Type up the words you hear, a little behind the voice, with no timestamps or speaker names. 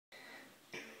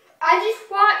I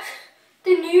just watched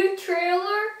the new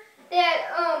trailer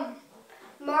that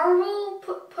Marvel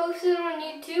posted on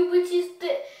YouTube, which is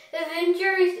the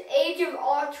Avengers Age of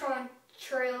Ultron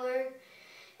trailer.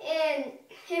 And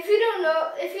if you don't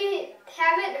know, if you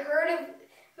haven't heard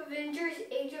of Avengers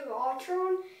Age of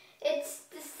Ultron, it's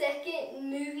the second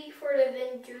movie for the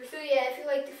Avengers. So yeah, if you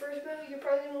like the first movie, you're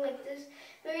probably going to like this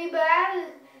movie. But I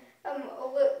have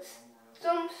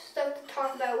some stuff to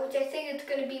talk about, which I think it's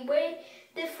going to be way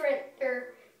different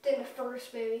than the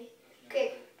first movie.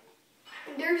 Okay,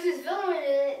 there's this villain in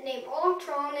it named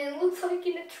Ultron, and it looks like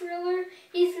in the trailer,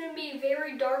 he's going to be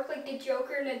very dark, like the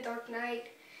Joker in The Dark Knight.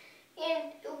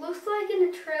 And it looks like in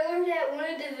the trailer that one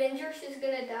of the Avengers is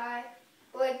going to die.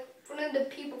 Like, one of the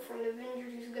people from the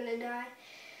Avengers is going to die.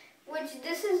 Which,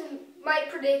 this is my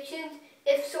predictions.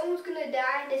 If someone's going to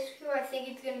die, this is who I think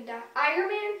is going to die. Iron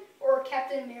Man or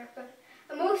Captain America.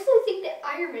 I mostly think that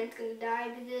Iron Man's going to die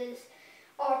because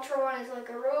Ultron is like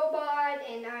a robot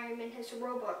and Iron Man has a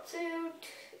robot suit.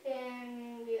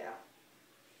 And, yeah.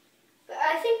 But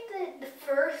I think that the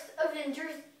first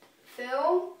Avengers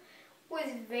film was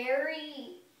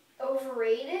very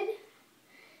overrated,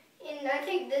 and I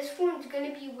think this one's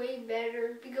going to be way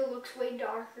better because it looks way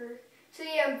darker. So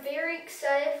yeah, I'm very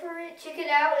excited for it. Check it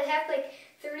out. It has like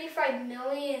 35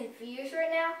 million views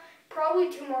right now. Probably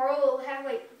tomorrow it'll have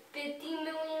like 50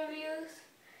 million views.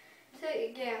 So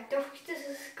yeah, don't forget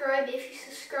to subscribe. If you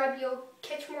subscribe, you'll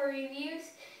catch more reviews.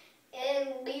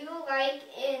 And leave a like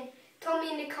and tell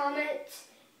me in the comments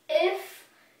if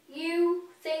you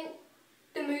think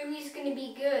the movie's going to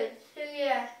be good. So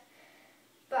yeah,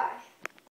 bye.